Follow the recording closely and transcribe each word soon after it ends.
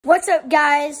What's up,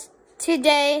 guys?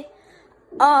 Today,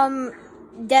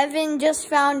 Devin just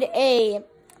found a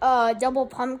double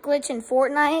pump glitch in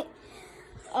Fortnite.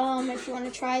 If you want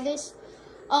to try this.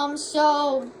 By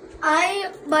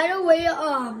the way,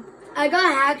 I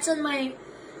got hacked on my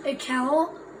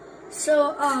account.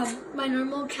 So, my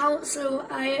normal account. So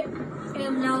I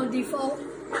am now default.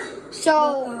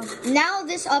 So now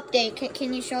this update,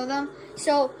 can you show them?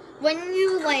 So when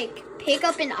you pick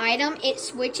up an item, it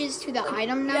switches to the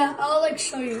item now. Yeah, I'll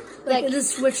show you. It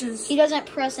just switches. He doesn't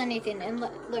press anything. And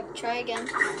look, try again.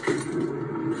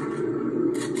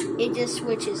 It just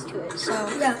switches to it. So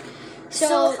yeah.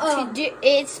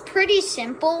 It's pretty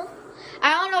simple.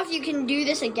 I don't know if you can do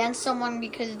this against someone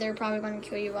because they're probably going to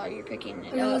kill you while you're picking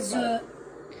it up.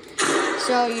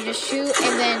 So you just shoot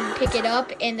and then pick it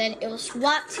up, and then it'll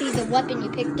swap to the weapon you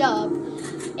picked up,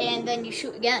 and then you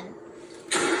shoot again.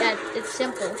 It's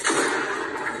simple.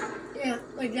 Yeah,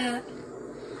 like that.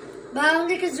 But I don't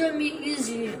think it's going to be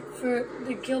easy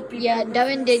to kill people. Yeah,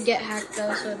 Devin did get hacked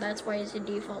though, so that's why it's a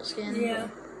default skin. Yeah,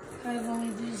 I have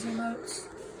only these emotes.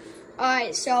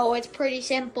 Alright, so it's pretty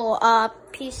simple.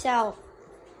 Peace out.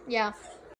 Yeah.